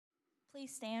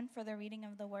Please stand for the reading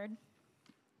of the word.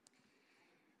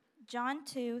 John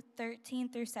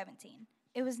 2:13 through 17.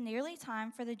 It was nearly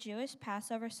time for the Jewish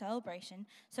Passover celebration,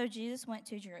 so Jesus went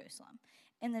to Jerusalem.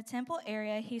 In the temple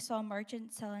area, he saw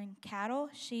merchants selling cattle,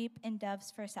 sheep, and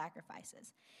doves for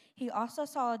sacrifices. He also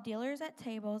saw dealers at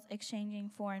tables exchanging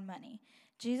foreign money.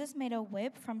 Jesus made a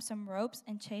whip from some ropes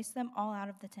and chased them all out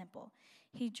of the temple.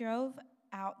 He drove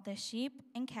out the sheep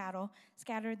and cattle,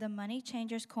 scattered the money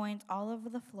changers' coins all over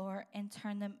the floor, and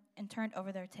turned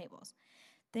over their tables.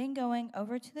 Then going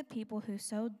over to the people who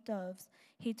sold doves,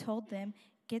 he told them,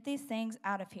 "Get these things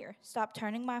out of here. Stop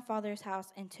turning my Father's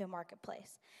house into a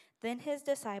marketplace." Then his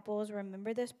disciples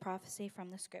remembered this prophecy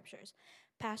from the scriptures.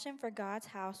 Passion for God's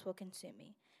house will consume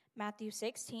me. Matthew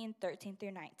 16:13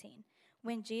 through 19.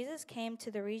 When Jesus came to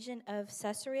the region of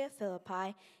Caesarea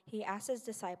Philippi, he asked his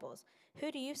disciples, "Who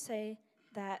do you say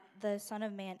that the Son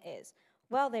of Man is?"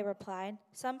 "Well," they replied,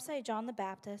 "some say John the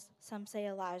Baptist, some say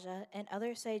Elijah, and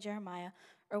others say Jeremiah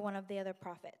or one of the other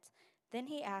prophets." Then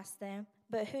he asked them,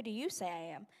 "But who do you say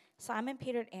I am?" Simon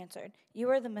Peter answered, "You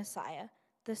are the Messiah,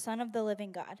 the Son of the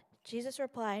living God." Jesus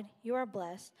replied, "You are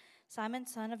blessed, Simon,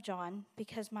 son of John,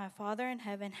 because my Father in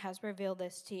heaven has revealed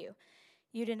this to you.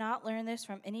 You did not learn this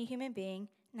from any human being.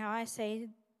 Now I say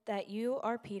that you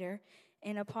are Peter,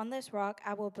 and upon this rock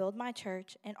I will build my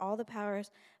church, and all the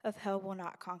powers of hell will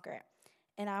not conquer it.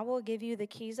 And I will give you the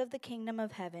keys of the kingdom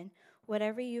of heaven.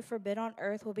 Whatever you forbid on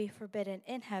earth will be forbidden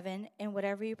in heaven, and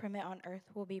whatever you permit on earth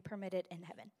will be permitted in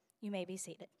heaven." You may be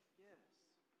seated.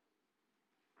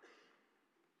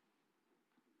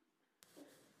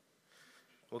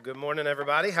 Well, good morning,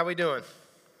 everybody. How we doing?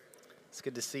 It's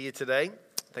good to see you today.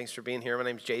 Thanks for being here. My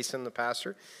name's Jason, the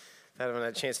pastor. If I haven't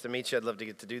had a chance to meet you, I'd love to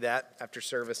get to do that after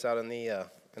service out in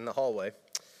the hallway.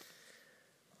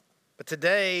 But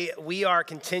today, we are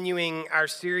continuing our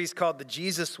series called The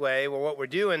Jesus Way, where what we're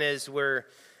doing is we're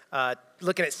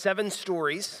looking at 7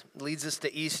 stories. It leads us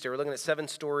to Easter. We're looking at 7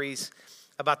 stories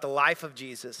about the life of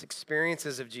Jesus,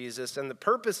 experiences of Jesus, and the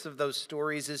purpose of those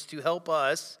stories is to help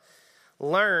us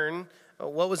learn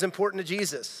what was important to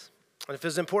Jesus. And if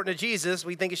it's important to Jesus,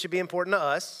 we think it should be important to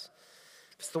us.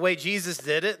 If it's the way Jesus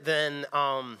did it, then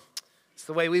it's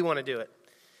the way we want to do it.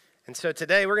 And so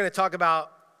today we're going to talk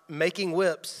about making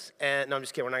whips. And no, I'm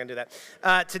just kidding. We're not going to do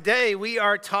that. Today we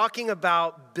are talking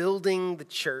about building the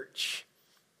church.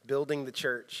 Building the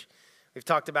church. We've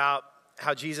talked about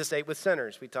how Jesus ate with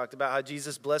sinners. We talked about how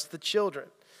Jesus blessed the children.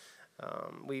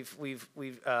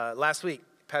 Last week,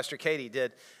 Pastor Katie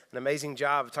did an amazing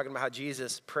job of talking about how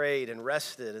Jesus prayed and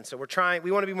rested. And so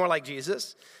we want to be more like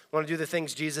Jesus. We want to do the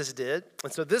things Jesus did.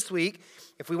 And so this week,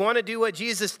 if we want to do what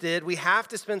Jesus did, we have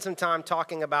to spend some time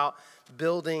talking about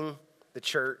building the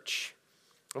church.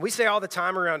 And we say all the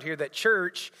time around here that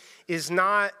church is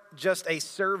not just a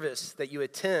service that you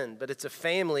attend, but it's a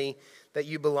family that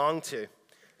you belong to.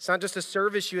 It's not just a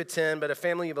service you attend, but a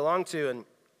family you belong to. And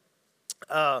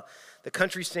the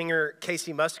country singer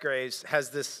Casey Musgraves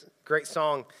has this great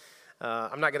song.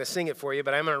 I'm not going to sing it for you,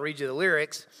 but I'm going to read you the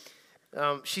lyrics.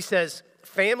 She says,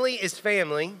 "Family is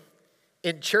family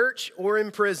in church or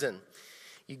in prison.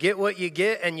 You get what you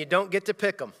get and you don't get to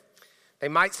pick them. They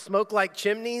might smoke like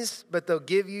chimneys, but they'll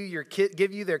give you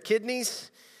their kidneys.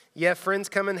 Yeah, friends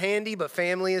come in handy, but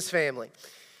family is family."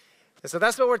 And so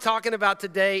that's what we're talking about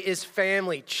today is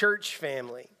family, church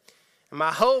family. And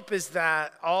my hope is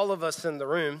that all of us in the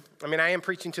room, I am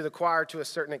preaching to the choir to a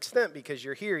certain extent because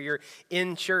you're here, you're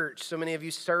in church. So many of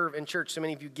you serve in church, so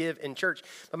many of you give in church.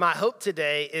 But my hope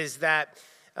today is that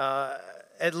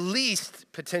at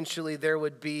least potentially there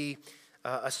would be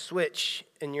a switch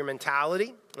in your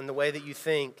mentality and the way that you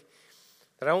think.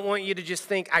 That I don't want you to just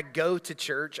think, I go to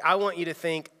church. I want you to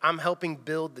think, I'm helping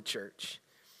build the church.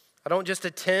 I don't just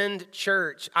attend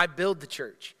church, I build the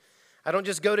church. I don't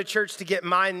just go to church to get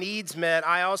my needs met.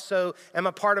 I also am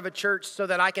a part of a church so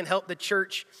that I can help the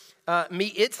church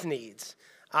meet its needs.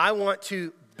 I want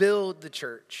to build the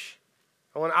church.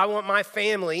 I want my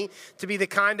family to be the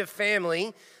kind of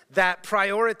family that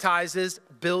prioritizes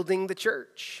building the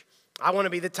church. I want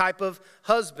to be the type of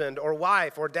husband or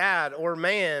wife or dad or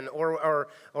man or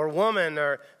woman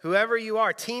or whoever you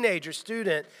are, teenager,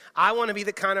 student. I want to be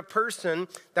the kind of person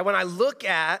that when I look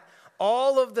at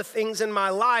all of the things in my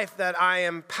life that I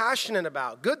am passionate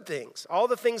about, good things, all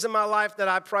the things in my life that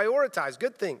I prioritize,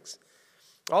 good things,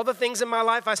 all the things in my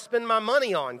life I spend my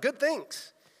money on, good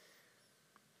things,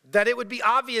 that it would be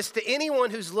obvious to anyone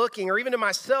who's looking or even to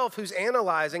myself who's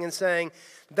analyzing and saying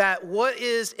that what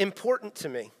is important to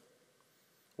me,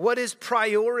 what is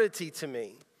priority to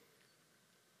me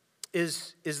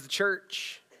is the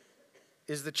church.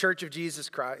 is the church of Jesus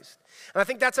Christ. And I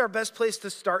think that's our best place to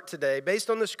start today. Based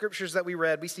on the scriptures that we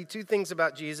read, we see two things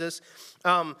about Jesus.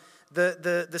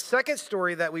 The second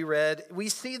story that we read, we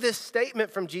see this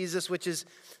statement from Jesus, which is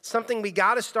something we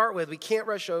got to start with. We can't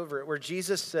rush over it, where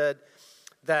Jesus said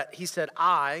that he said,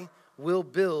 I will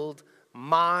build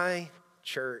my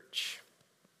church.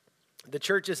 The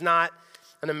church is not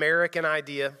an American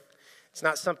idea. It's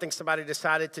not something somebody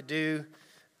decided to do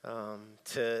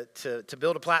to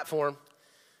build a platform.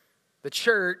 The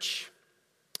church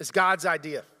is God's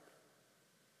idea.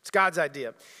 It's God's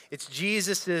idea. It's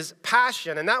Jesus'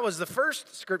 passion. And that was the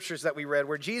first scriptures that we read,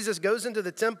 where Jesus goes into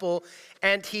the temple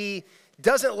and he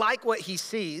doesn't like what he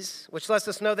sees, which lets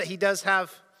us know that he does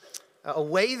have a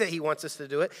way that he wants us to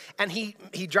do it. And he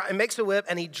makes a whip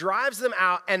and he drives them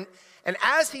out. And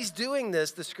as he's doing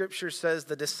this, the scripture says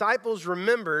the disciples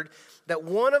remembered that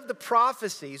one of the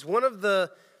prophecies, one of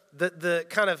the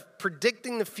kind of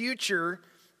predicting the future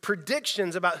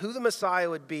predictions about who the Messiah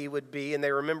would be, and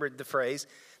they remembered the phrase,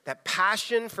 that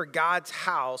passion for God's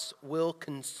house will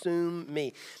consume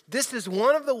me. This is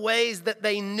one of the ways that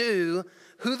they knew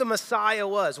who the Messiah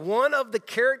was. One of the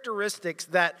characteristics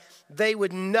that they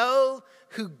would know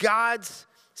who God's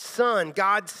Son,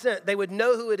 God sent, they would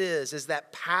know who it is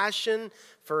that passion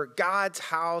for God's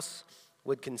house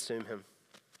would consume him.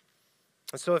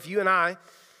 And so if you and I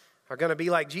are going to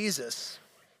be like Jesus,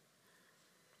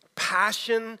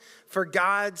 passion for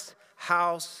God's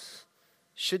house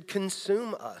should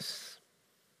consume us.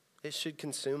 It should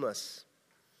consume us.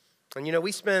 And you know,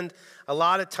 we spend a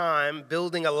lot of time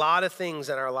building a lot of things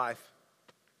in our life.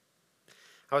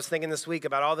 I was thinking this week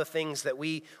about all the things that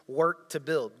we work to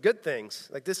build. Good things.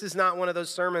 Like, this is not one of those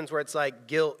sermons where it's like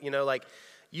guilt, you know, like,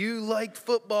 you like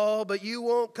football, but you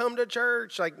won't come to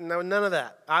church. Like, no, none of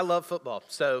that. I love football,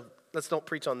 so let's don't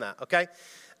preach on that, okay?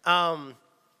 But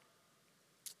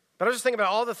I was just thinking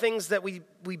about all the things that we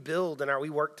build and we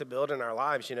work to build in our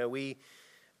lives. You know,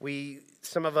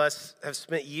 some of us have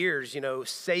spent years, you know,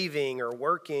 saving or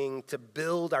working to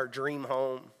build our dream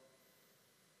home.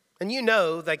 And you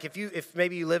know, like if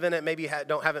maybe you live in it, maybe you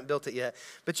haven't built it yet,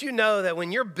 but you know that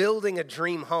when you're building a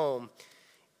dream home,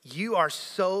 you are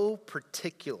so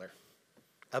particular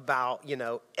about, you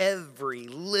know, every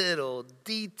little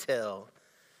detail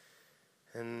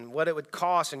and what it would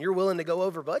cost, and you're willing to go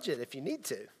over budget if you need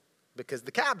to, because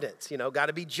the cabinets, you know, got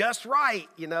to be just right,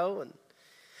 you know.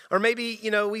 Or maybe, you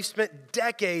know, we've spent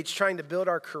decades trying to build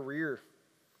our career.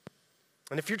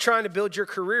 And if you're trying to build your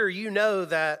career, you know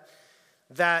that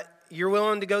you're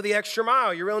willing to go the extra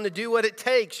mile. You're willing to do what it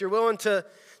takes. You're willing to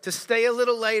stay a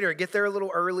little later, get there a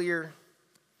little earlier.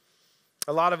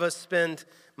 A lot of us spend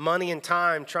money and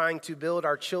time trying to build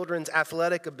our children's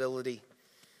athletic ability.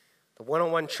 The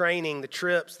one-on-one training, the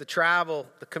trips, the travel,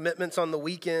 the commitments on the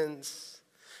weekends.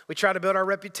 We try to build our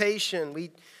reputation.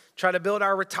 We try to build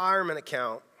our retirement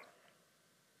account.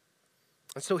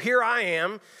 And so here I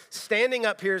am standing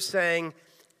up here saying,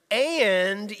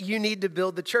 and you need to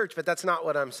build the church, but that's not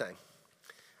what I'm saying.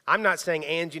 I'm not saying,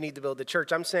 and you need to build the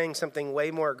church. I'm saying something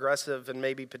way more aggressive and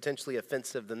maybe potentially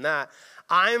offensive than that.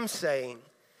 I'm saying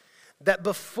that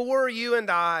before you and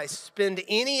I spend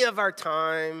any of our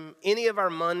time, any of our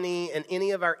money, and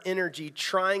any of our energy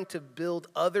trying to build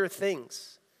other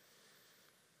things,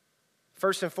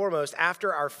 first and foremost,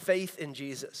 after our faith in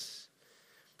Jesus,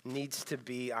 needs to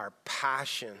be our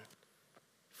passion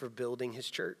for building his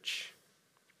church.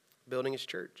 Building his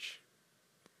church.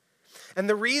 And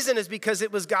the reason is because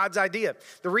it was God's idea.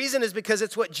 The reason is because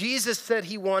it's what Jesus said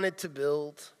he wanted to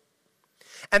build.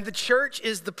 And the church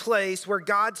is the place where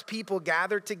God's people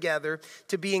gather together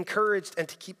to be encouraged and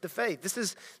to keep the faith. This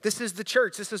is the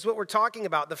church. This is what we're talking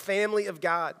about, the family of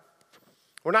God.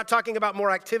 We're not talking about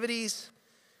more activities,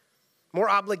 more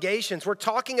obligations. We're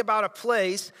talking about a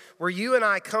place where you and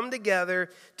I come together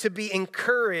to be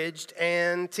encouraged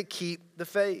and to keep the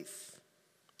faith.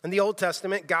 In the Old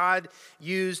Testament, God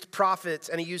used prophets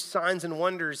and he used signs and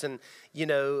wonders and, you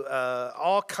know,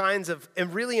 all kinds of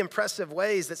really impressive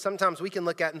ways that sometimes we can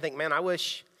look at and think, man, I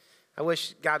wish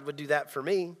God would do that for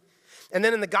me. And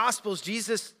then in the Gospels,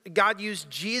 God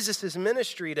used Jesus'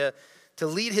 ministry to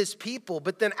lead his people.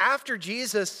 But then after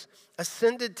Jesus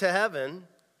ascended to heaven,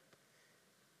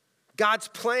 God's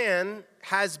plan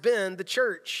has been the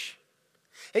church.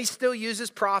 And he still uses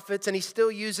prophets and he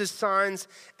still uses signs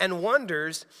and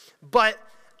wonders. But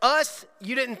us,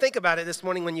 you didn't think about it this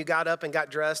morning when you got up and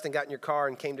got dressed and got in your car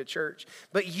and came to church.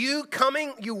 But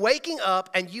you waking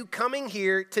up and you coming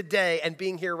here today and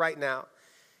being here right now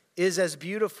is as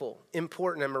beautiful,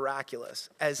 important, and miraculous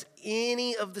as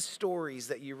any of the stories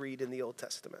that you read in the Old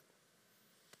Testament.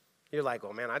 You're like,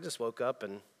 well, man, I just woke up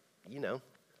and, you know,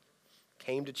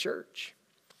 came to church.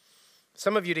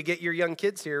 Some of you, to get your young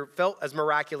kids here, felt as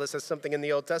miraculous as something in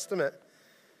the Old Testament.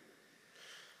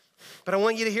 But I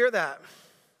want you to hear that.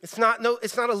 It's not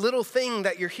a little thing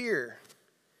that you're here.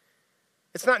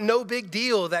 It's not no big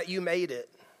deal that you made it.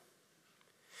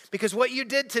 Because what you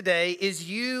did today is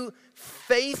you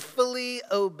faithfully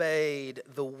obeyed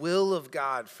the will of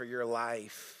God for your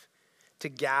life to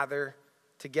gather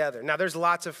together. Now, there's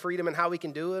lots of freedom in how we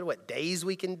can do it, what days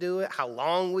we can do it, how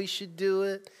long we should do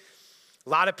it. A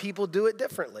lot of people do it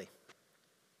differently.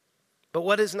 But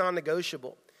what is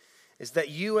non-negotiable is that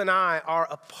you and I are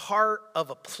a part of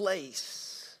a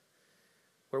place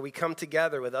where we come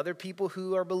together with other people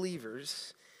who are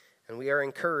believers, and we are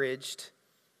encouraged,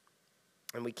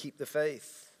 and we keep the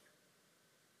faith.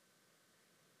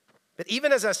 But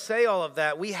even as I say all of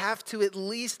that, we have to at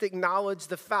least acknowledge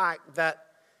the fact that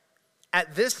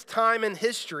at this time in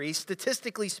history,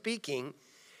 statistically speaking,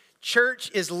 church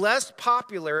is less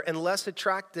popular and less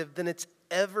attractive than it's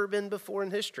ever been before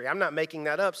in history. I'm not making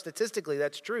that up. Statistically,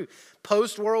 that's true.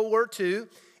 Post-World War II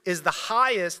is the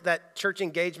highest that church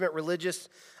engagement, religious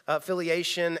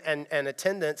affiliation, and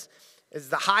attendance is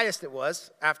the highest it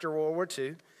was after World War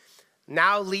II.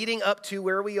 Now leading up to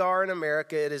where we are in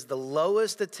America, it is the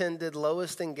lowest attended,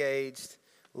 lowest engaged,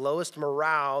 lowest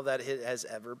morale that it has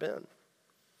ever been.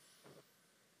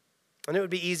 And it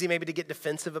would be easy maybe to get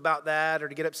defensive about that or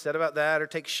to get upset about that or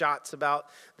take shots about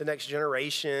the next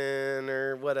generation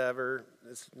or whatever.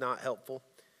 It's not helpful.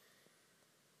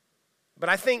 But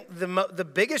I think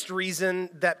the biggest reason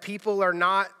that people are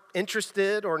not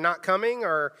interested or not coming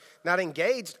or not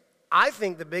engaged, I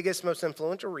think the biggest, most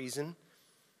influential reason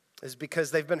is because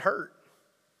they've been hurt.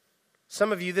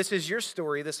 Some of you, this is your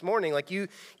story this morning. Like you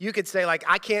could say, like,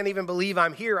 I can't even believe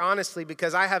I'm here, honestly,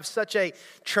 because I have such a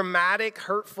traumatic,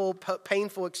 hurtful,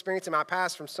 painful experience in my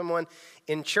past from someone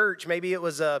in church. Maybe it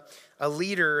was a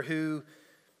leader who,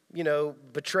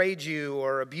 betrayed you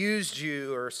or abused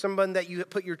you, or someone that you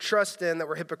put your trust in that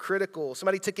were hypocritical.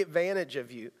 Somebody took advantage of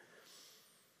you.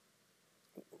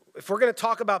 If we're going to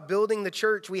talk about building the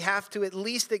church, we have to at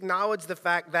least acknowledge the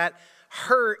fact that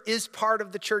hurt is part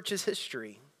of the church's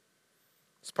history.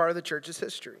 It's part of the church's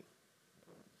history.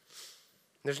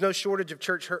 There's no shortage of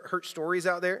church hurt stories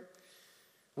out there.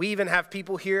 We even have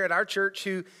people here at our church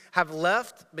who have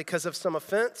left because of some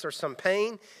offense or some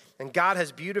pain, and God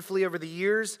has beautifully over the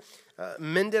years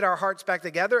mended our hearts back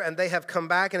together, and they have come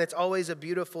back, and it's always a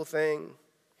beautiful thing.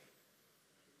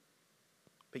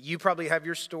 But you probably have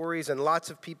your stories, and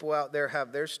lots of people out there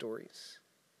have their stories.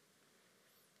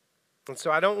 And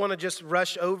so I don't want to just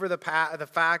rush over the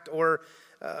fact or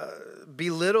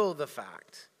belittle the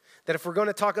fact that if we're going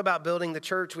to talk about building the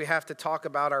church, we have to talk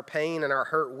about our pain and our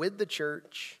hurt with the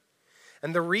church.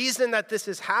 And the reason that this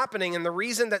is happening and the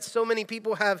reason that so many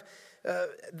people have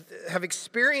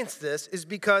experienced this is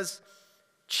because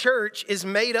church is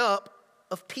made up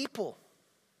of people.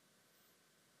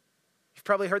 You've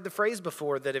probably heard the phrase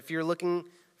before that if you're looking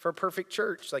for a perfect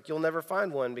church, like you'll never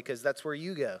find one because that's where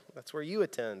you go. That's where you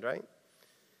attend, right?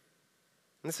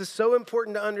 And this is so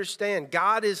important to understand.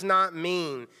 God is not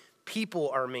mean. People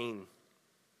are mean.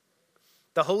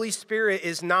 The Holy Spirit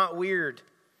is not weird.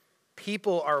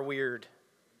 People are weird.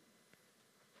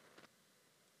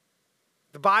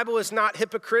 The Bible is not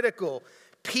hypocritical.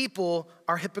 People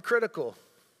are hypocritical.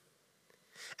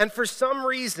 And for some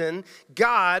reason,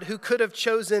 God, who could have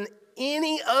chosen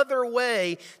any other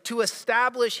way to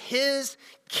establish his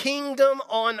kingdom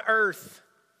on earth,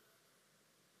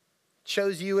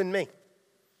 chose you and me.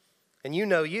 And you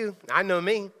know you, I know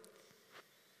me.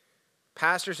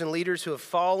 Pastors and leaders who have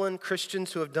fallen,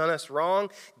 Christians who have done us wrong.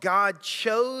 God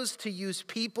chose to use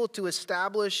people to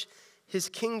establish his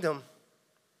kingdom.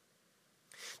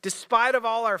 Despite of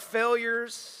all our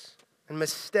failures and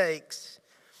mistakes,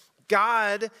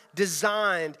 God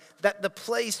designed that the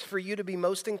place for you to be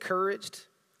most encouraged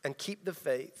and keep the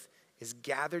faith is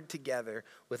gathered together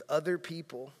with other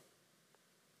people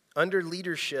under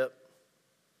leadership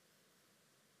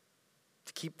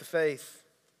to keep the faith.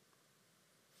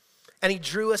 And he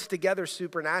drew us together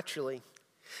supernaturally.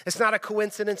 It's not a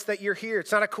coincidence that you're here.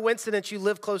 It's not a coincidence you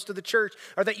live close to the church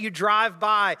or that you drive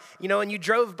by, and you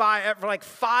drove by for like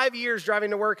 5 years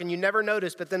driving to work and you never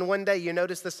noticed, but then one day you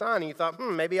noticed the sign and you thought,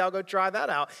 maybe I'll go try that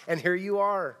out. And here you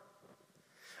are.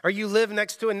 Or you live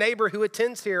next to a neighbor who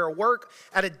attends here or work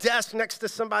at a desk next to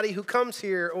somebody who comes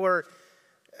here, or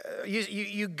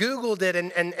you Googled it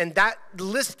and that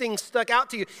listing stuck out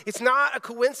to you. It's not a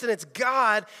coincidence.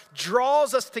 God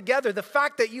draws us together. The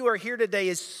fact that you are here today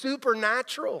is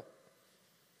supernatural.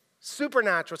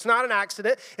 Supernatural. It's not an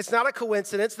accident. It's not a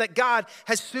coincidence that God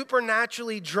has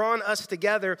supernaturally drawn us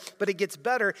together, but it gets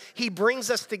better. He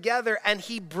brings us together, and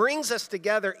he brings us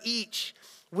together each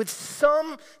with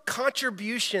some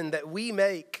contribution that we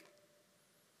make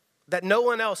that no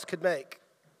one else could make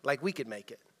like we could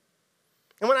make it.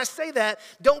 And when I say that,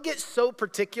 don't get so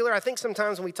particular. I think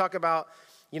sometimes when we talk about,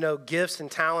 gifts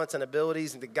and talents and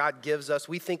abilities that God gives us,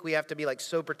 we think we have to be like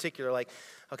so particular, like,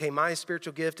 okay, my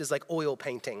spiritual gift is like oil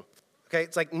painting. Okay,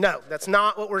 it's like, no, that's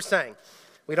not what we're saying.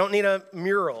 We don't need a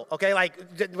mural, okay?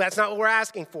 Like, that's not what we're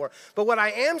asking for. But what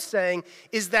I am saying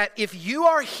is that if you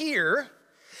are here,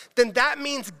 then that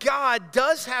means God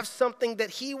does have something that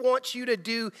he wants you to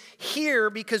do here,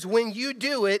 because when you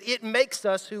do it, it makes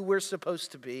us who we're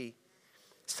supposed to be.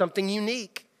 Something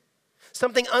unique,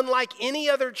 something unlike any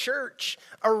other church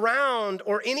around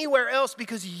or anywhere else,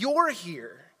 because you're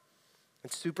here.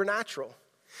 It's supernatural.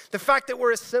 The fact that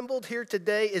we're assembled here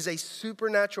today is a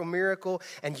supernatural miracle,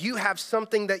 and you have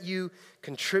something that you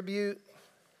contribute,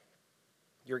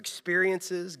 your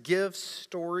experiences, gifts,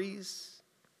 stories.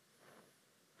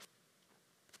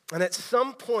 And at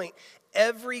some point,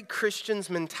 every Christian's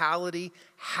mentality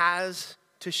has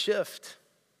to shift.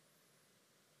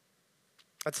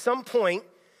 At some point,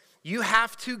 you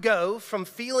have to go from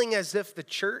feeling as if the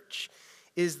church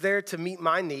is there to meet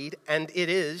my need, and it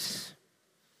is.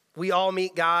 We all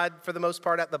meet God, for the most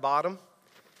part, at the bottom.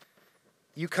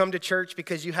 You come to church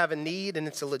because you have a need, and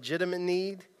it's a legitimate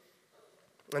need,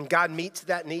 and God meets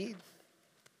that need.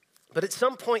 But at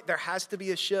some point, there has to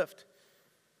be a shift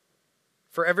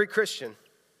for every Christian.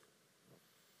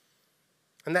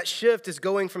 And that shift is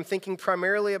going from thinking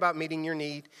primarily about meeting your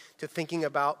need to thinking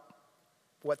about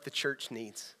what the church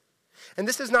needs. And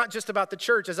this is not just about the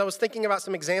church. As I was thinking about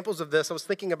some examples of this, I was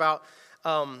thinking about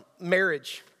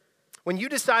marriage. When you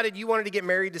decided you wanted to get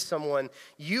married to someone,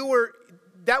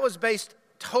 that was based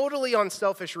totally on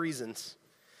selfish reasons.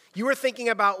 You were thinking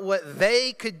about what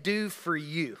they could do for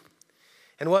you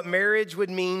and what marriage would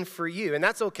mean for you. And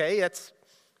that's okay. That's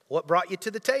what brought you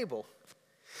to the table.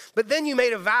 But then you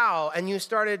made a vow and you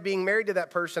started being married to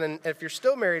that person. And if you're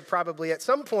still married, probably at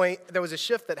some point there was a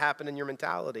shift that happened in your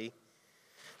mentality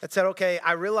that said, okay,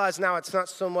 I realize now it's not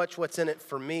so much what's in it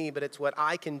for me, but it's what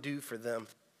I can do for them.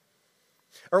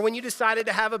 Or when you decided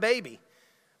to have a baby.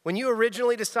 When you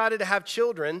originally decided to have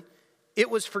children, it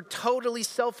was for totally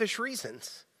selfish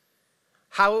reasons.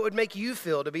 How it would make you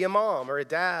feel to be a mom or a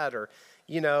dad, or,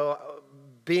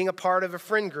 being a part of a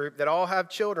friend group that all have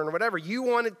children or whatever. You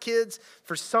wanted kids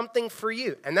for something for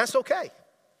you, and that's okay.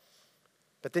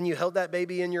 But then you held that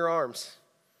baby in your arms,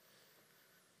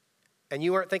 and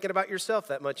you weren't thinking about yourself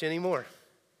that much anymore.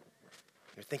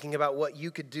 You're thinking about what you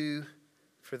could do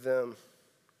for them.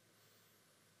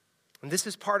 And this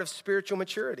is part of spiritual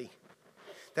maturity.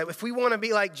 That if we want to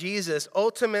be like Jesus,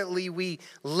 ultimately we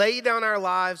lay down our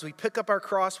lives, we pick up our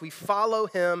cross, we follow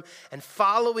him, and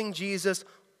following Jesus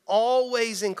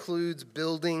always includes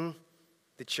building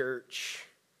the church.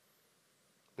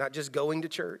 Not just going to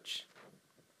church,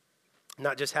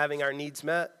 not just having our needs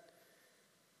met,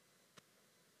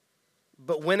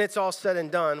 but when it's all said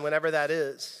and done, whenever that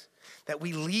is, that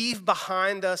we leave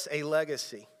behind us a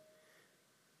legacy.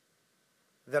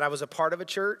 That I was a part of a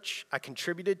church, I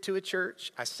contributed to a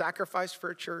church, I sacrificed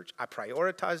for a church, I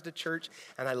prioritized a church,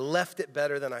 and I left it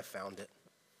better than I found it.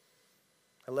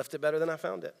 I left it better than I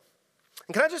found it.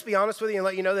 And can I just be honest with you and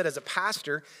let you know that as a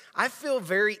pastor, I feel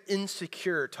very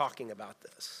insecure talking about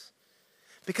this.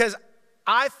 Because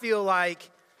I feel like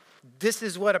this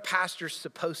is what a pastor's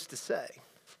supposed to say.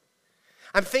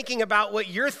 I'm thinking about what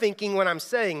you're thinking when I'm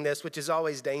saying this, which is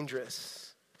always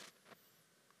dangerous.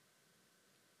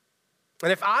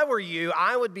 And if I were you,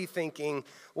 I would be thinking,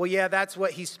 well, yeah, that's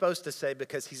what he's supposed to say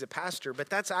because he's a pastor, but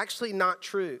that's actually not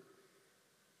true.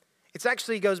 It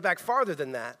actually goes back farther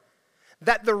than that.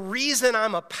 That the reason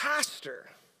I'm a pastor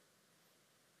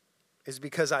is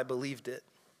because I believed it.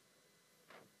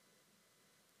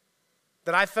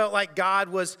 That I felt like God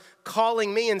was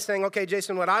calling me and saying, okay,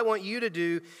 Jason, what I want you to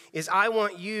do is I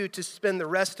want you to spend the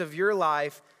rest of your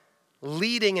life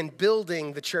leading and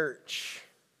building the church.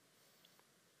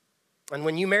 And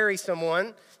when you marry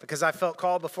someone, because I felt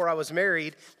called before I was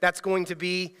married, that's going to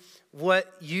be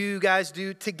what you guys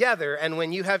do together. And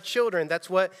when you have children, that's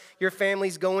what your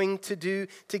family's going to do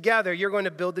together. You're going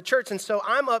to build the church. And so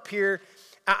I'm up here,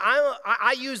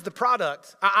 I use the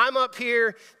product. I'm up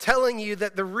here telling you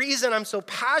that the reason I'm so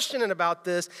passionate about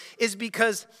this is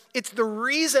because it's the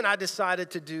reason I decided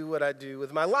to do what I do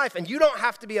with my life. And you don't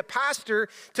have to be a pastor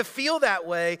to feel that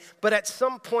way, but at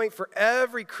some point for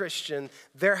every Christian,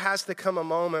 there has to come a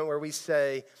moment where we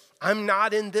say, I'm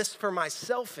not in this for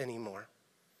myself anymore.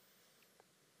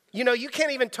 You know, you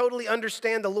can't even totally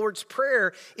understand the Lord's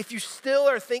Prayer if you still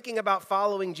are thinking about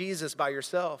following Jesus by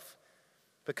yourself.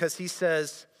 Because he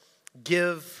says,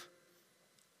 give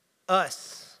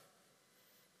us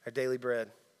our daily bread.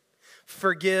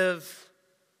 Forgive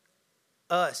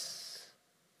us.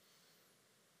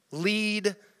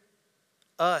 Lead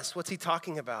us. What's he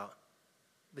talking about?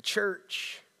 The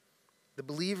church, the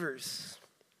believers.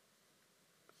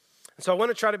 And so I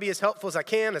want to try to be as helpful as I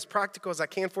can, as practical as I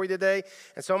can for you today.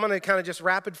 And so I'm going to kind of just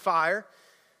rapid fire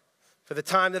for the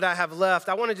time that I have left.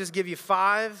 I want to just give you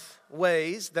 5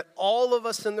 ways that all of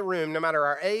us in the room, no matter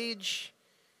our age,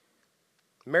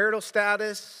 marital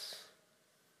status,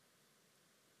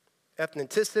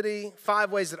 ethnicity,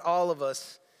 5 ways that all of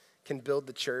us can build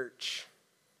the church.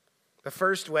 The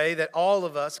first way that all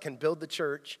of us can build the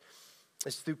church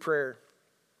is through prayer.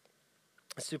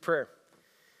 It's through prayer.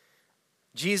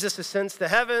 Jesus ascends to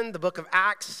heaven. The book of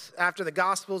Acts, after the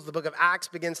Gospels, the book of Acts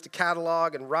begins to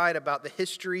catalog and write about the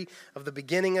history of the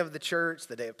beginning of the church,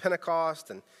 the day of Pentecost,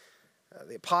 and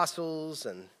the apostles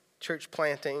and church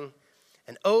planting.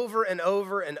 And over and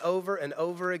over and over and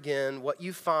over again, what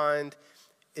you find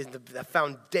is the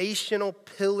foundational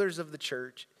pillars of the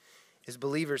church is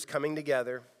believers coming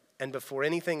together and before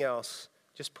anything else,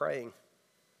 just praying.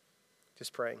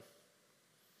 Just praying.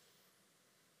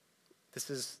 This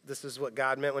is what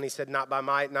God meant when he said, not by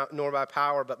might, nor by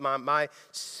power, but my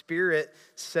spirit,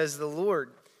 says the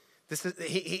Lord. This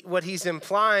is what he's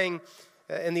implying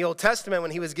in the Old Testament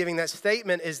when he was giving that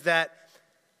statement is that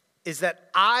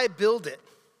I build it.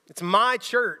 It's my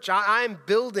church. I'm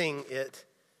building it.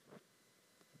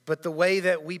 But the way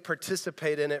that we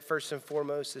participate in it, first and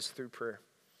foremost, is through prayer.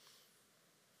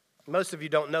 Most of you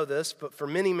don't know this, but for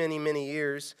many, many, many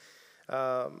years,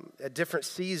 at different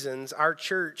seasons, our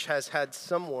church has had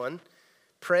someone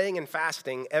praying and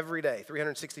fasting every day,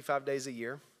 365 days a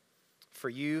year, for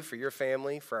you, for your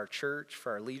family, for our church,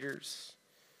 for our leaders.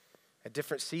 At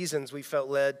different seasons, we felt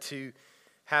led to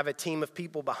have a team of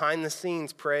people behind the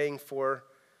scenes praying for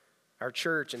our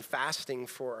church and fasting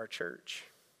for our church.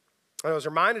 I was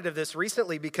reminded of this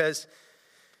recently because,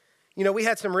 you know, we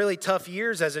had some really tough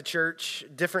years as a church,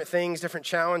 different things, different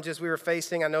challenges we were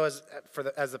facing. I know as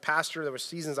the pastor, there were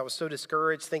seasons I was so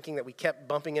discouraged, thinking that we kept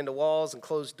bumping into walls and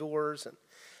closed doors.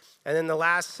 And then the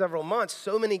last several months,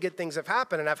 so many good things have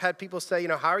happened. And I've had people say, you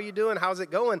know, how are you doing? How's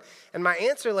it going? And my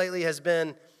answer lately has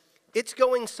been, it's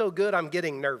going so good, I'm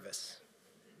getting nervous.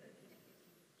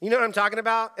 You know what I'm talking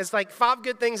about? It's like 5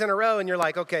 good things in a row, and you're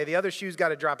like, okay, the other shoe's got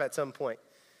to drop at some point.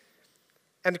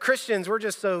 And the Christians, we're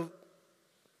just so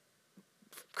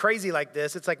crazy like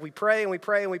this. It's like we pray and we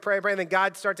pray and we pray and pray, and then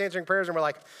God starts answering prayers, and we're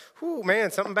like, whoo,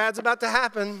 man, something bad's about to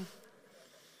happen.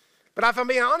 But if I'm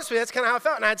being honest with you, that's kind of how I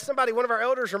felt. And I had somebody, one of our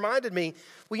elders reminded me,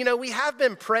 well, you know, we have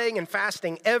been praying and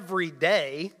fasting every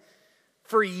day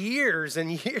for years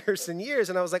and years and years.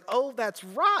 And I was like, oh, that's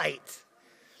right.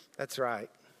 That's right.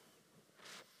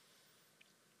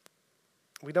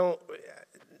 We don't,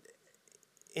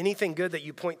 anything good that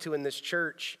you point to in this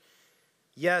church,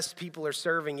 yes, people are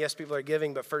serving, yes, people are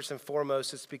giving, but first and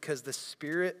foremost, it's because the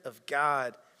Spirit of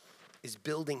God is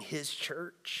building his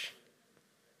church.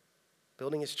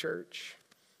 Building his church.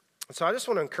 And so I just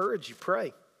want to encourage you,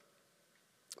 pray.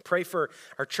 Pray for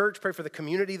our church, pray for the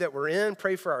community that we're in,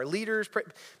 pray for our leaders,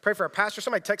 pray for our pastor.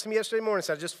 Somebody texted me yesterday morning and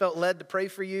said, I just felt led to pray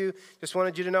for you. Just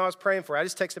wanted you to know I was praying for you. I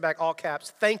just texted back all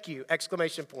caps, thank you,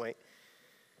 exclamation point.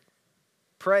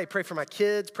 Pray for my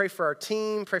kids, pray for our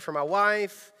team, pray for my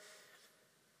wife,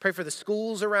 pray for the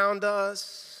schools around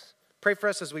us, pray for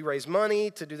us as we raise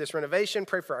money to do this renovation,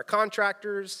 pray for our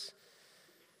contractors.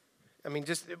 I mean,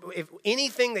 just if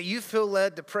anything that you feel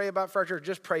led to pray about for our church,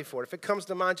 just pray for it. If it comes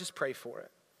to mind, just pray for it.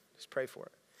 Just pray for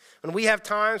it. When we have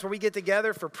times where we get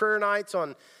together for prayer nights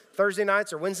on Thursday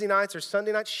nights or Wednesday nights or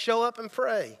Sunday nights, show up and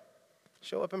pray.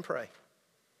 Show up and pray.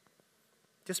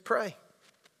 Just pray.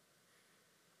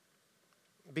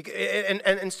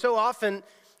 And so often,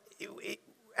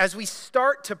 as we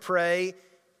start to pray,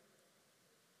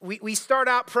 we start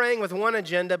out praying with one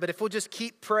agenda, but if we'll just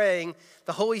keep praying,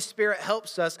 the Holy Spirit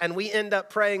helps us, and we end up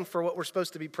praying for what we're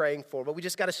supposed to be praying for. But we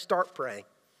just got to start praying.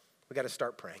 We got to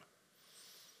start praying.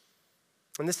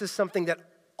 And this is something that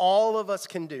all of us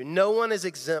can do. No one is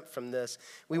exempt from this.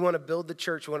 We want to build the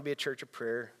church. We want to be a church of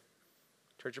prayer.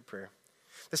 Church of prayer.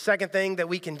 The second thing that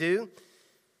we can do,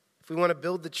 if we want to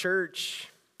build the church,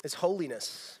 is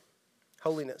holiness.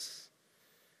 Holiness.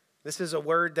 This is a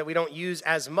word that we don't use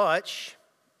as much.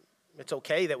 It's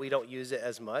okay that we don't use it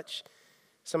as much.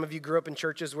 Some of you grew up in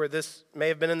churches where this may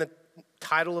have been in the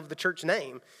title of the church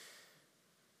name.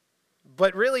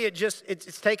 But really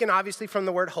it's taken obviously from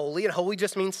the word holy, and holy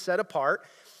just means set apart.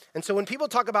 And so when people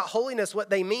talk about holiness, what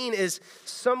they mean is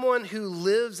someone who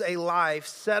lives a life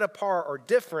set apart or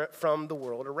different from the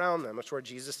world around them. That's where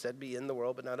Jesus said, be in the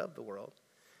world, but not of the world.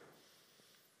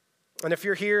 And if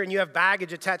you're here and you have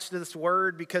baggage attached to this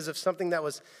word because of something that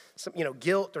was,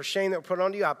 guilt or shame that were put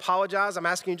onto you, I apologize. I'm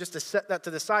asking you just to set that to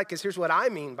the side, because here's what I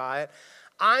mean by it.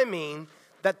 I mean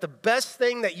that the best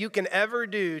thing that you can ever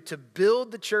do to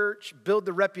build the church, build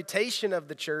the reputation of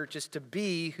the church, is to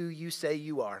be who you say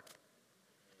you are.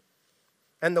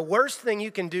 And the worst thing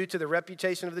you can do to the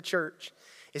reputation of the church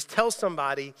is tell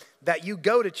somebody that you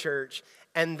go to church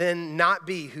and then not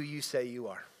be who you say you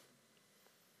are.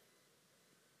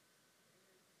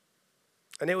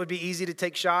 And it would be easy to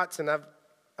take shots, and I'm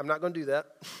not going to do that.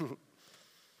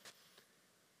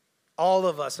 All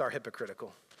of us are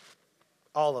hypocritical.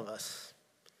 All of us.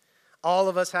 All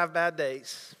of us have bad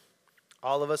days.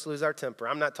 All of us lose our temper.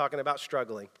 I'm not talking about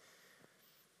struggling.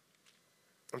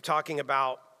 I'm talking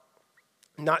about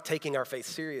not taking our faith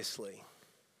seriously.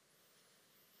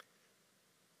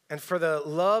 And for the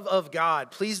love of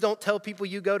God, please don't tell people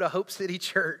you go to Hope City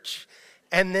Church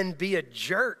and then be a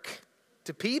jerk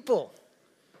to people.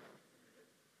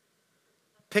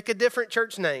 Pick a different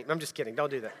church name. I'm just kidding. Don't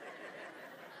do that.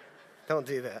 Don't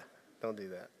do that. Don't do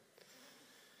that.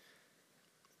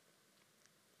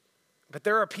 But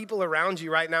there are people around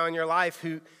you right now in your life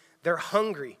who they're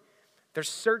hungry. They're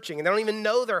searching, and they don't even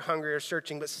know they're hungry or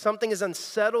searching, but something is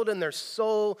unsettled in their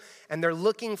soul, and they're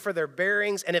looking for their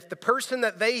bearings. And if the person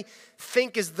that they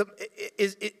think is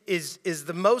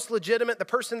the most legitimate, the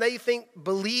person they think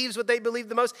believes what they believe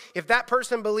the most, if that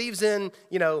person believes in,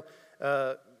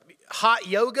 hot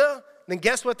yoga, then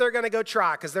guess what they're going to go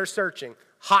try, because they're searching?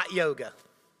 Hot yoga.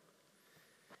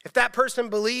 If that person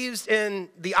believes in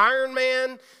the Iron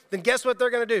Man, then guess what they're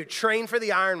going to do? Train for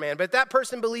the Iron Man. But if that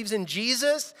person believes in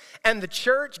Jesus and the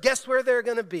church, guess where they're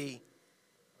going to be?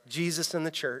 Jesus and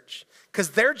the church.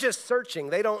 Because they're just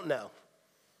searching. They don't know.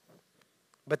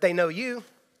 But they know you.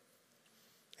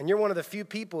 And you're one of the few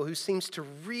people who seems to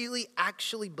really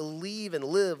actually believe and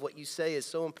live what you say is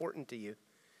so important to you.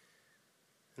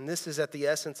 And this is at the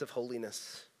essence of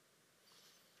holiness.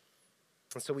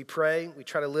 And so we pray, we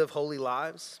try to live holy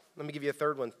lives. Let me give you a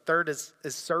third one. Third is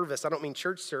service. I don't mean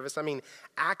church service, I mean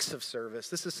acts of service.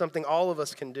 This is something all of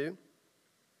us can do.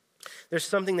 There's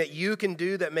something that you can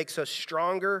do that makes us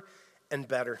stronger and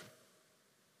better.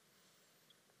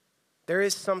 There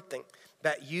is something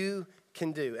that you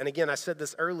can do. And again, I said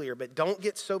this earlier, but don't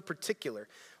get so particular.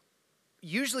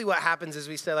 Usually what happens is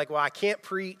we say like, well, I can't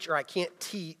preach or I can't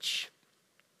teach.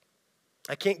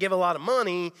 I can't give a lot of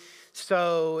money,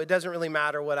 so it doesn't really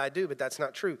matter what I do, but that's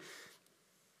not true.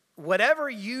 Whatever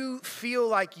you feel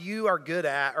like you are good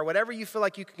at or whatever you feel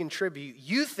like you can contribute,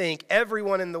 you think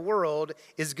everyone in the world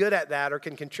is good at that or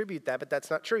can contribute that, but that's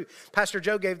not true. Pastor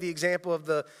Joe gave the example of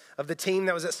the team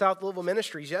that was at South Louisville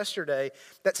Ministries yesterday,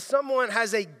 that someone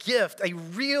has a gift, a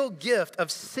real gift of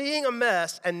seeing a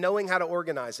mess and knowing how to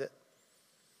organize it.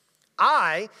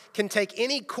 I can take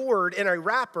any cord in a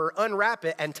wrapper, unwrap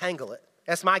it, and tangle it.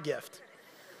 That's my gift.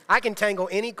 I can tangle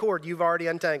any cord you've already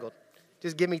untangled.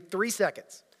 Just give me 3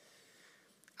 seconds.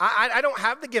 I don't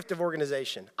have the gift of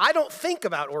organization. I don't think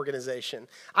about organization.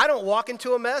 I don't walk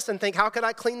into a mess and think, how could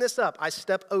I clean this up? I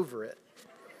step over it.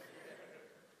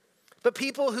 But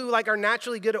people who are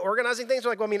naturally good at organizing things are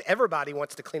like, well, everybody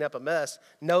wants to clean up a mess.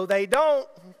 No, they don't.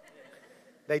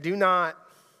 They do not.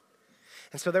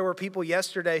 And so there were people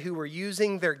yesterday who were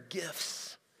using their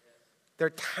gifts, their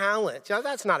talent.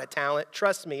 That's not a talent.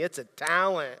 Trust me, it's a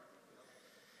talent.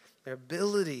 Their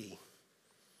ability.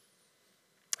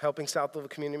 Helping South Louisville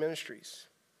Community Ministries.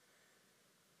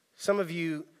 Some of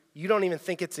you don't even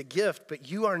think it's a gift, but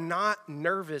you are not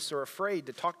nervous or afraid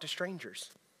to talk to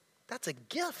strangers. That's a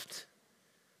gift.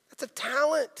 That's a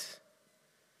talent.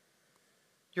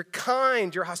 You're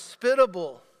kind, you're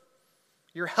hospitable,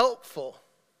 you're helpful.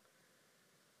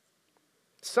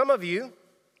 Some of you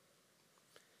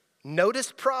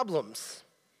notice problems.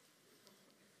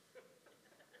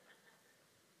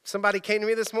 Somebody came to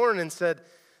me this morning and said,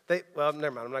 well,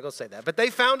 never mind, I'm not going to say that, but they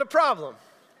found a problem.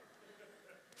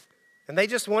 And they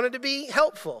just wanted to be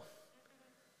helpful.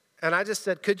 And I just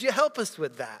said, could you help us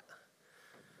with that?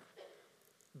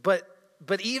 But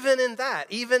even in that,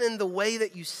 even in the way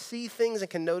that you see things and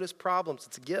can notice problems,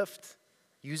 it's a gift.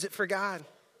 Use it for God.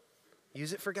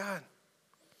 Use it for God.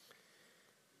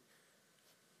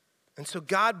 And so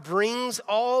God brings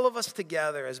all of us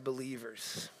together as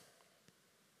believers.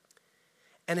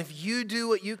 And if you do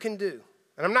what you can do,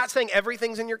 and I'm not saying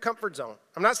everything's in your comfort zone.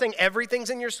 I'm not saying everything's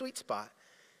in your sweet spot.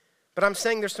 But I'm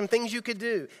saying there's some things you could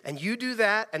do, and you do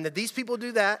that, and then these people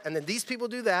do that, and then these people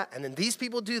do that, and then these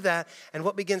people do that, and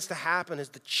what begins to happen is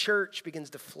the church begins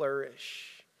to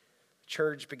flourish. The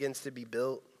church begins to be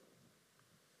built.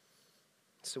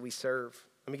 So we serve.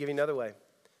 Let me give you another way.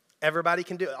 Everybody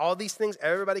can do it. All these things,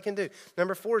 everybody can do.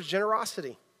 Number 4 is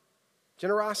generosity.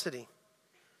 Generosity.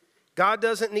 God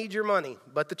doesn't need your money,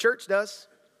 but the church does.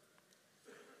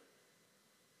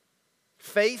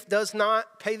 Faith does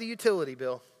not pay the utility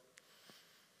bill.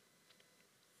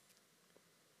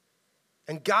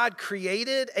 And God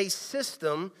created a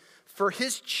system for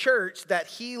his church that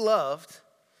he loved.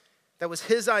 That was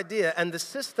his idea. And the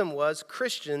system was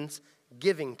Christians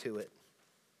giving to it.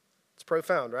 It's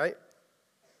profound, right?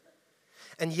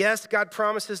 And yes, God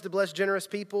promises to bless generous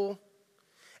people.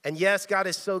 And yes, God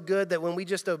is so good that when we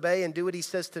just obey and do what he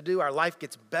says to do, our life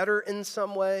gets better in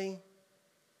some way.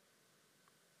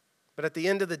 But at the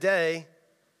end of the day,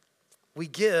 we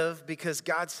give because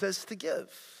God says to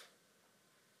give.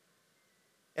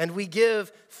 And we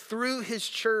give through his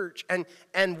church,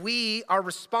 and we are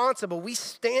responsible. We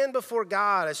stand before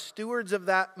God as stewards of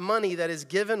that money that is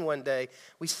given one day.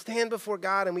 We stand before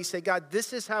God and we say, God,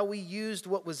 this is how we used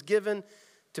what was given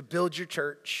to build your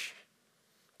church,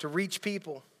 to reach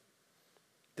people.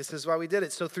 This is why we did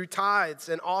it. So through tithes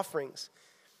and offerings,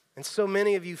 and so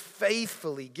many of you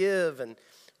faithfully give, and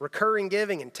recurring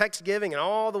giving and text giving and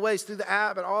all the ways through the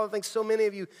app and all the things, so many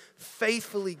of you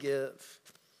faithfully give.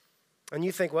 And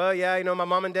you think, well, yeah, my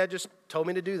mom and dad just told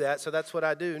me to do that, so that's what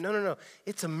I do. No.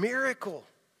 It's a miracle.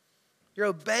 You're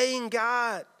obeying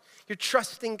God. You're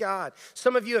trusting God.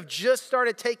 Some of you have just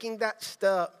started taking that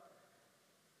step.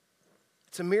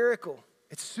 It's a miracle.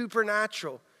 It's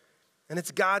supernatural. And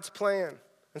it's God's plan.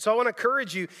 And so I want to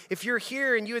encourage you, if you're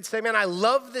here and you would say, man, I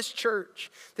love this church.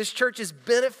 This church is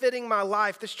benefiting my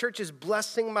life. This church is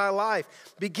blessing my life.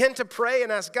 Begin to pray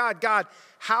and ask God,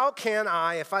 how can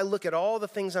I, if I look at all the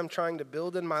things I'm trying to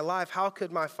build in my life, how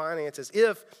could my finances,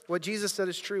 if what Jesus said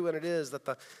is true, and it is,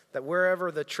 that wherever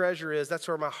the treasure is, that's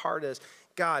where my heart is.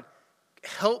 God,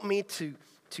 help me to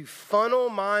funnel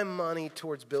my money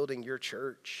towards building your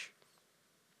church.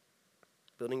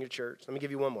 Building your church. Let me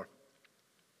give you one more.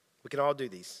 We can all do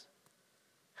these.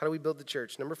 How do we build the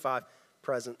church? Number 5,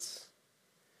 presence.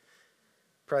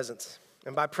 Presence.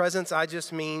 And by presence, I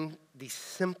just mean the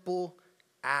simple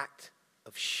act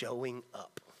of showing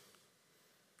up.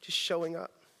 Just showing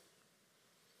up.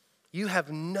 You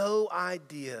have no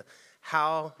idea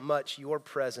how much your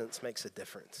presence makes a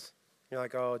difference. You're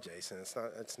like, oh, Jason,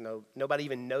 nobody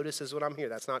even notices when I'm here.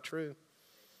 That's not true.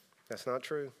 That's not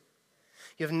true.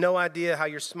 You have no idea how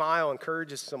your smile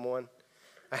encourages someone.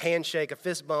 A handshake, a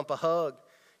fist bump, a hug,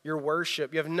 your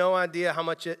worship. You have no idea how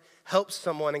much it helps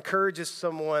someone, encourages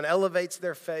someone, elevates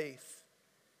their faith.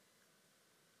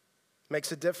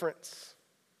 Makes a difference.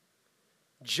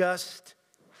 Just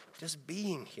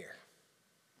being here.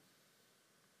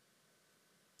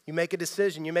 You make a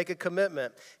decision, you make a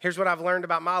commitment. Here's what I've learned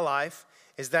about my life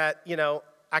is that,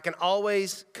 I can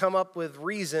always come up with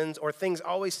reasons, or things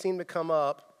always seem to come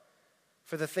up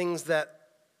for the things that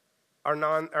are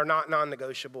not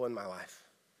non-negotiable in my life.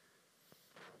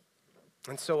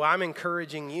 And so I'm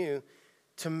encouraging you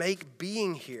to make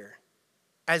being here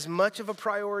as much of a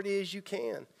priority as you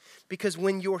can. Because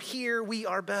when you're here, we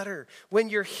are better. When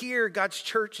you're here, God's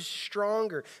church is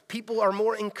stronger. People are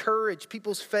more encouraged.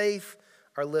 People's faith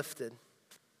are lifted.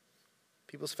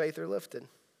 People's faith are lifted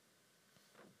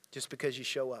just because you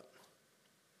show up.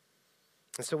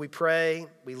 And so we pray,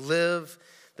 we live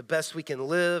the best we can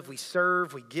live, we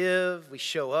serve, we give, we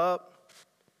show up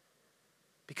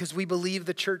because we believe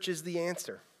the church is the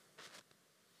answer.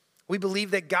 We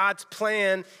believe that God's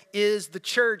plan is the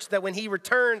church, that when he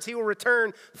returns, he will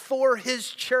return for his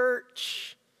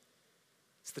church.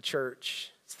 It's the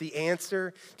church. It's the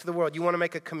answer to the world. You want to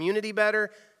make a community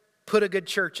better? Put a good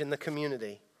church in the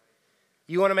community.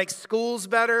 You want to make schools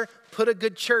better? Put a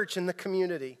good church in the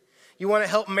community. You want to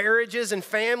help marriages and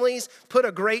families? Put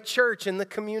a great church in the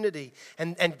community.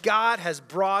 And God has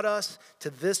brought us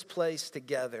to this place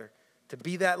together to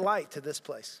be that light to this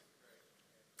place.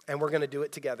 And we're going to do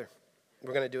it together.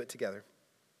 We're going to do it together.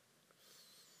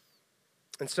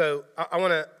 And so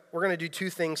we're going to do 2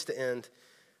 things to end.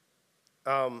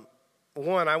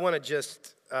 One, I want to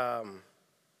just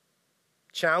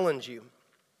challenge you.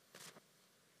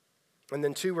 And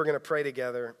then 2, we're going to pray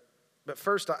together. But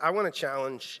first, I want to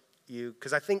challenge you,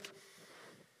 because I think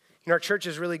our church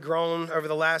has really grown over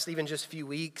the last even just few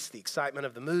weeks, the excitement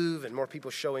of the move and more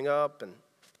people showing up. And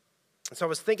so I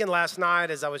was thinking last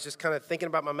night, as I was just kind of thinking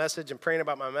about my message and praying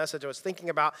about my message, I was thinking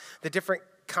about the different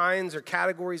kinds or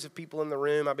categories of people in the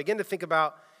room. I began to think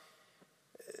about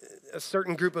a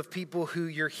certain group of people who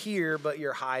you're here, but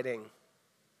you're hiding.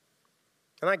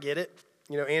 And I get it.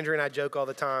 You know, Andrew and I joke all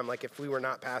the time, like if we were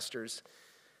not pastors,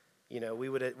 you know, we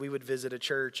would visit a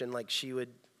church and like she would,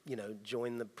 you know,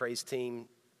 join the praise team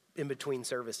in between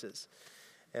services.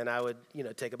 And I would, you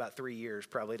know, take about 3 years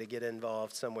probably to get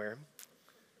involved somewhere.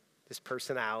 Just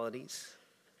personalities.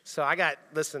 So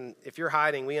listen, if you're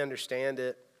hiding, we understand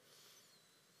it.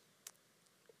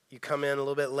 You come in a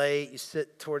little bit late, you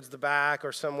sit towards the back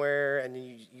or somewhere, and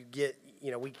you get, you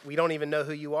know, we don't even know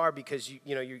who you are because,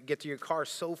 you know, you get to your car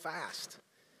so fast.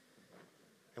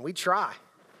 And we try.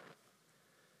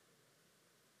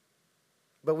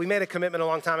 But we made a commitment a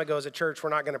long time ago as a church. We're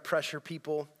not going to pressure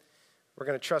people. We're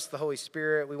going to trust the Holy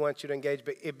Spirit. We want you to engage.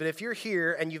 But if you're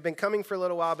here and you've been coming for a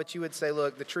little while, but you would say,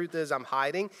 look, the truth is I'm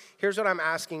hiding. Here's what I'm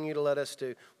asking you to let us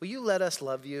do. Will you let us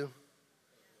love you?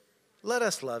 Let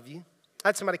us love you. I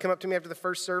had somebody come up to me after the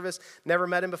first service, never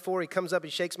met him before. He comes up,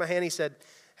 he shakes my hand. He said,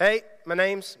 hey, my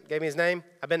name's, gave me his name.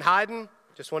 I've been hiding.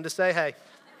 Just wanted to say hey.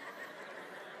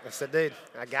 I said, dude,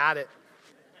 I got it.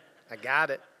 I got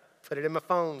it. Put it in my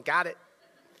phone. Got it.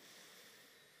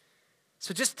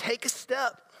 So just take a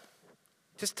step.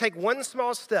 Just take one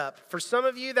small step. For some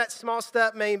of you, that small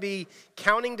step may be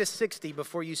counting to 60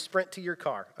 before you sprint to your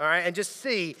car, all right? And just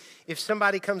see if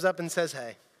somebody comes up and says,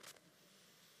 hey.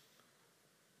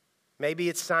 Maybe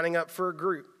it's signing up for a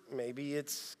group. Maybe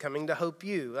it's coming to Hope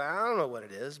U. I don't know what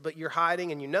it is, but you're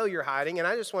hiding and you know you're hiding. And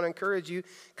I just want to encourage you,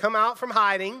 come out from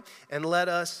hiding and let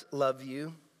us love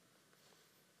you.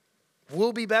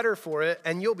 We'll be better for it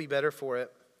and you'll be better for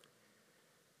it.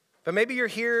 But maybe you're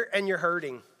here and you're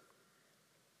hurting.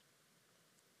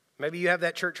 Maybe you have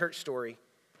that church hurt story.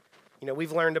 You know,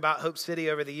 we've learned about Hope City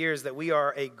over the years that we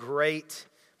are a great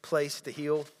place to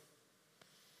heal.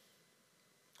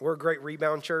 We're a great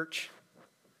rebound church.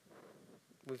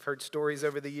 We've heard stories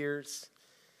over the years.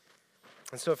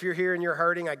 And so if you're here and you're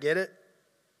hurting, I get it.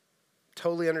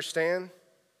 Totally understand.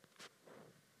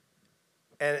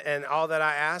 And all that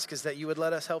I ask is that you would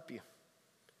let us help you.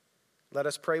 Let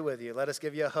us pray with you. Let us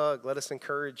give you a hug. Let us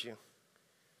encourage you.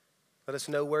 Let us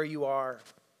know where you are.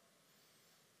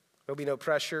 There'll be no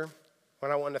pressure. We're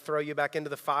not wanting to throw you back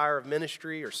into the fire of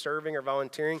ministry or serving or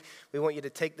volunteering. We want you to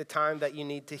take the time that you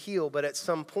need to heal. But at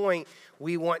some point,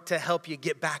 we want to help you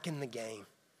get back in the game.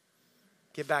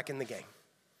 Get back in the game.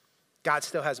 God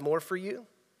still has more for you.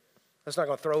 That's not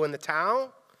going to throw in the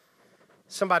towel.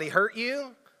 Somebody hurt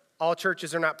you. All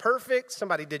churches are not perfect.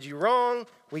 Somebody did you wrong.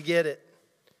 We get it.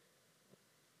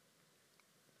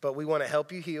 But we want to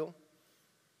help you heal.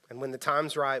 And when the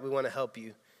time's right, we want to help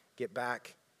you get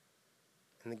back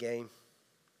in the game.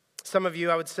 Some of you,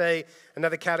 I would say,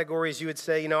 another category is you would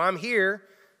say, you know, I'm here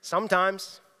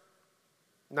sometimes.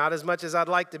 Not as much as I'd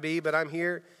like to be, but I'm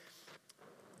here.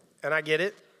 And I get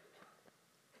it.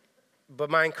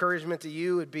 But my encouragement to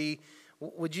you would be,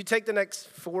 would you take the next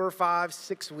 4 or 5,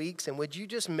 6 weeks and would you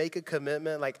just make a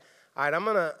commitment? Like, all right, I'm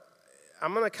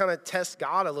gonna kind of test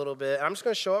God a little bit. I'm just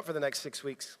going to show up for the next 6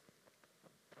 weeks.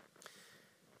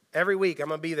 Every week, I'm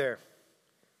going to be there.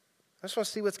 I just want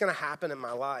to see what's going to happen in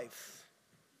my life.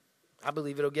 I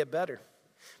believe it'll get better.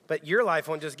 But your life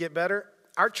won't just get better.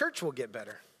 Our church will get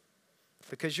better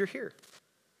because you're here.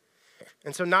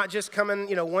 And so not just coming,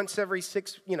 you know, once every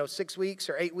 6 weeks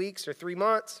or 8 weeks or 3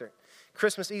 months or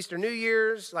Christmas, Easter, New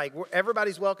Year's, like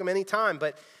everybody's welcome anytime.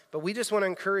 But we just want to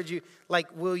encourage you, like,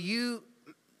 will you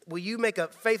make a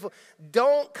faithful,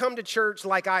 don't come to church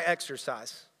like I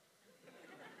exercise.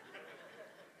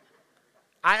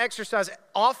 I exercise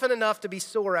often enough to be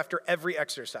sore after every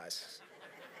exercise.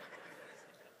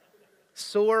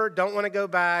 Sore, don't want to go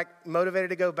back,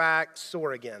 motivated to go back,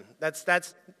 sore again.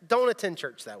 That's don't attend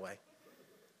church that way.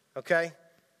 Okay?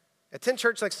 Attend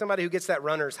church like somebody who gets that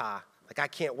runner's high. Like, I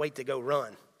can't wait to go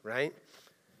run, right?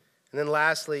 And then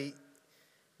lastly,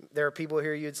 there are people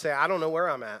here you'd say, I don't know where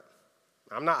I'm at.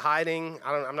 I'm not hiding.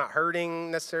 I'm not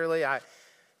hurting necessarily. I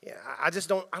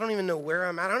don't even know where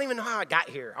I'm at. I don't even know how I got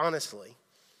here, honestly.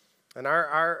 And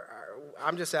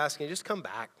I'm just asking you, just come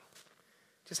back.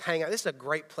 Just hang out. This is a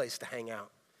great place to hang out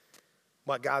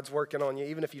while God's working on you,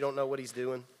 even if you don't know what he's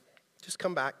doing. Just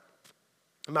come back.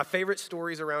 And my favorite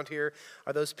stories around here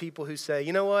are those people who say,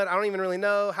 you know what, I don't even really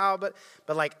know how, but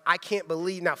like, I can't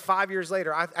believe, now 5 years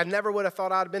later, I never would have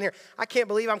thought I'd have been here. I can't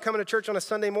believe I'm coming to church on a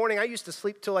Sunday morning. I used to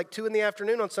sleep till like 2 in the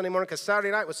afternoon on Sunday morning because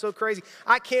Saturday night was so crazy.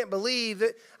 I can't believe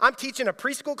that I'm teaching a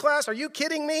preschool class. Are you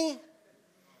kidding me?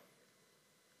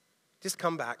 Just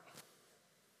come back.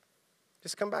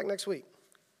 Just come back next week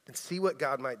and see what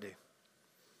God might do.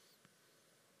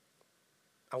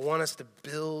 I want us to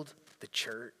build the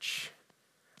church.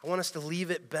 I want us to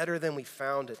leave it better than we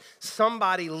found it.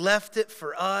 Somebody left it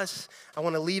for us. I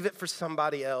want to leave it for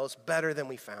somebody else better than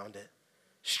we found it.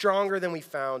 Stronger than we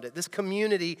found it. This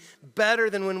community better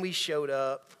than when we showed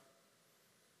up.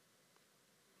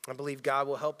 I believe God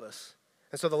will help us.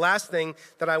 And so the last thing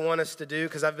that I want us to do,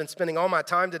 because I've been spending all my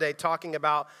time today talking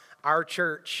about our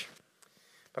church,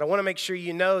 but I want to make sure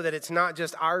you know that it's not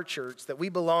just our church, that we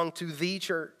belong to the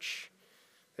church.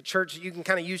 The church, you can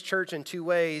kind of use church in two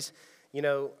ways. You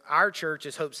know, our church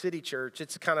is Hope City Church.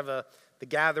 It's kind of the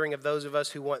gathering of those of us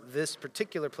who want this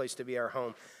particular place to be our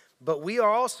home. But we are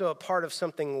also a part of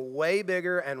something way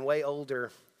bigger and way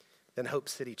older than Hope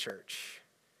City Church.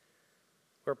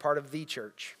 We're a part of the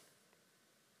church.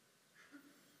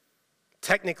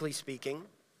 Technically speaking,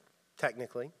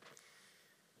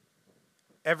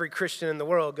 every Christian in the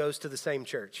world goes to the same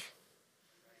church.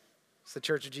 It's the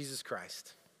Church of Jesus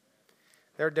Christ.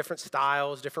 There are different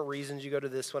styles, different reasons you go to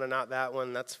this one and not that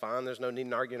one. That's fine. There's no need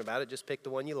in arguing about it. Just pick the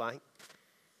one you like.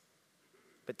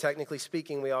 But technically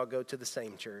speaking, we all go to the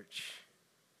same church.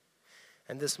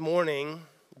 And this morning,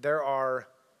 there are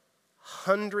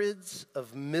hundreds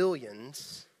of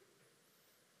millions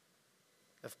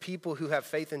of people who have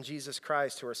faith in Jesus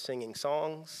Christ who are singing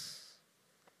songs,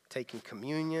 taking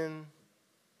communion,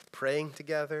 praying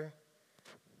together.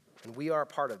 And we are a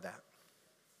part of that.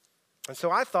 And so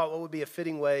I thought what would be a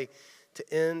fitting way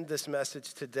to end this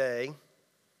message today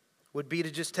would be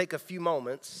to just take a few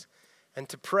moments and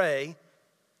to pray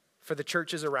for the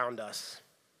churches around us.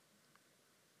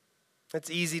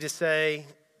 It's easy to say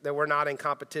that we're not in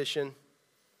competition,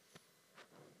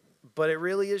 but it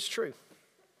really is true.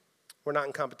 We're not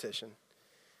in competition.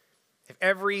 If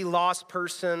every lost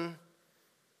person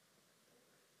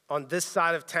on this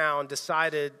side of town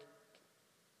decided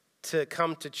to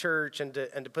come to church and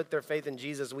to put their faith in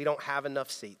Jesus, we don't have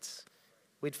enough seats.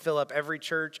 We'd fill up every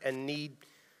church and need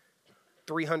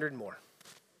 300 more.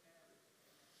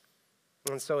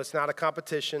 And so it's not a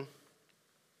competition.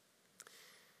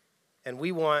 And we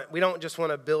don't just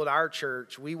want to build our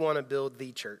church, we want to build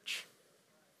the church.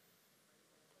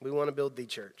 We want to build the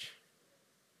church.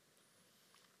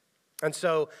 And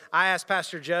so I asked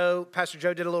Pastor Joe. Pastor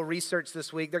Joe did a little research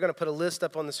this week. They're going to put a list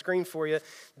up on the screen for you.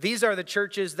 These are the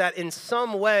churches that in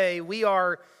some way we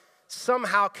are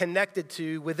somehow connected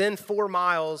to within 4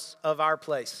 miles of our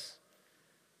place.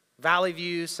 Valley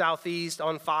View, Southeast,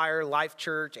 On Fire, Life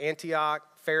Church, Antioch,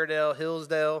 Fairdale,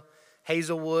 Hillsdale,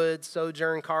 Hazelwood,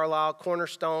 Sojourn, Carlisle,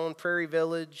 Cornerstone, Prairie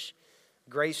Village,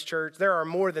 Grace Church. There are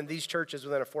more than these churches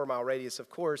within a 4-mile radius, of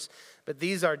course, but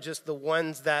these are just the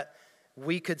ones that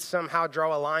we could somehow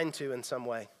draw a line to in some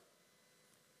way.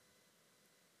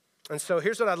 And so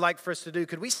here's what I'd like for us to do.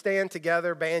 Could we stand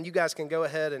together? Band, you guys can go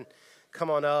ahead and come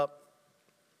on up.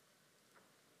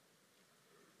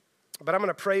 But I'm going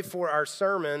to pray for our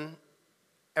sermon,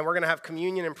 and we're going to have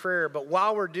communion and prayer. But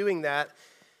while we're doing that,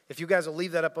 if you guys will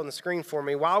leave that up on the screen for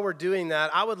me, while we're doing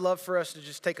that, I would love for us to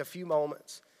just take a few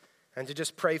moments and to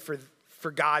just pray for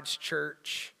God's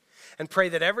church and pray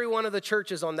that every one of the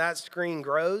churches on that screen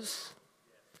grows,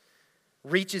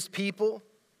 reaches people,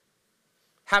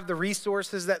 have the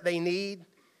resources that they need,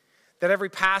 that every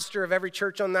pastor of every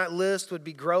church on that list would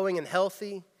be growing and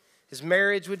healthy, his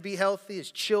marriage would be healthy,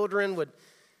 his children would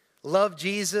love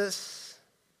Jesus.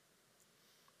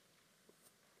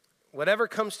 Whatever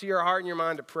comes to your heart and your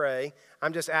mind to pray,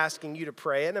 I'm just asking you to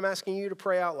pray it, and I'm asking you to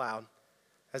pray out loud.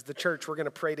 As the church, we're going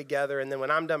to pray together, and then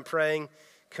when I'm done praying,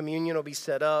 communion will be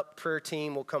set up, prayer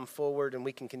team will come forward, and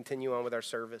we can continue on with our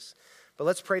service. But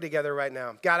let's pray together right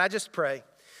now. God, I just pray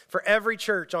for every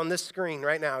church on this screen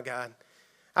right now, God.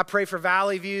 I pray for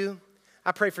Valley View.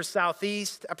 I pray for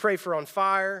Southeast. I pray for On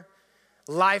Fire,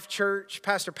 Life Church,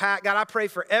 Pastor Pat. God, I pray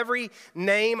for every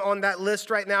name on that list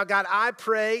right now. God, I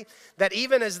pray that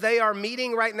even as they are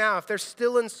meeting right now, if they're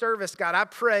still in service, God, I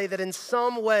pray that in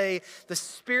some way the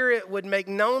Spirit would make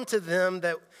known to them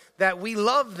that we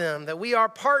love them, that we are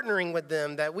partnering with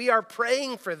them, that we are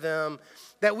praying for them,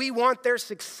 that we want their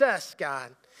success,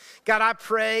 God. God, I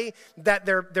pray that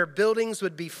their buildings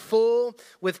would be full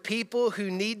with people who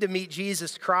need to meet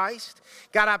Jesus Christ.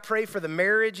 God, I pray for the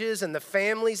marriages and the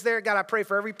families there. God, I pray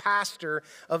for every pastor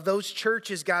of those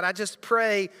churches. God, I just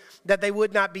pray that they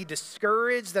would not be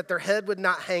discouraged, that their head would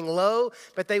not hang low,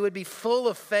 but they would be full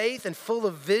of faith and full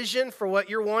of vision for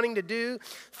what you're wanting to do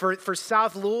for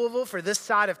South Louisville, for this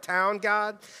side of town,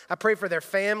 God. I pray for their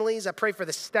families. I pray for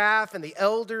the staff and the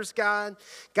elders, God.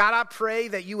 God, I pray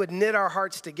that you would knit our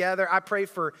hearts together. together. I pray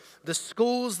for the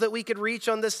schools that we could reach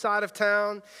on this side of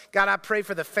town. God, I pray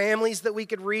for the families that we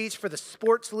could reach, for the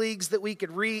sports leagues that we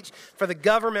could reach, for the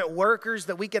government workers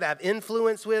that we could have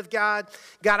influence with, God.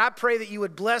 God, I pray that you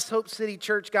would bless Hope City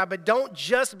Church, God, but don't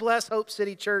just bless Hope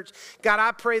City Church. God,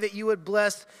 I pray that you would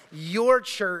bless your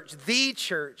church, the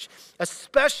church,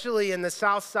 especially in the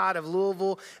south side of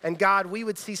Louisville. And God, we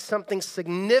would see something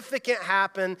significant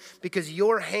happen because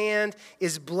your hand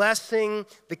is blessing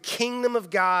the kingdom of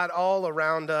God all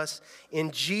around us.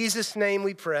 In Jesus' name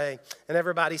we pray. And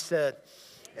everybody said,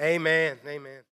 amen, amen.